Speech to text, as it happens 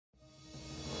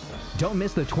Don't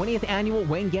miss the 20th annual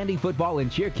Wayne Gandy Football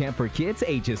and Cheer Camp for kids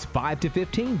ages 5 to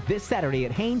 15 this Saturday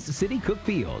at Haynes City Cook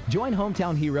Field. Join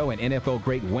hometown hero and NFL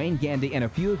great Wayne Gandy and a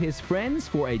few of his friends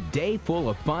for a day full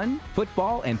of fun,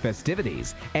 football, and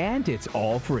festivities. And it's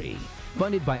all free.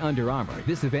 Funded by Under Armour,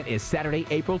 this event is Saturday,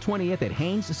 April 20th at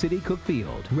Haynes City Cook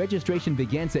Field. Registration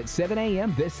begins at 7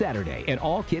 a.m. this Saturday, and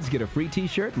all kids get a free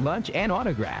t-shirt, lunch, and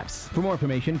autographs. For more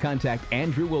information, contact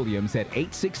Andrew Williams at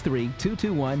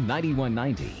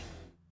 863-221-9190.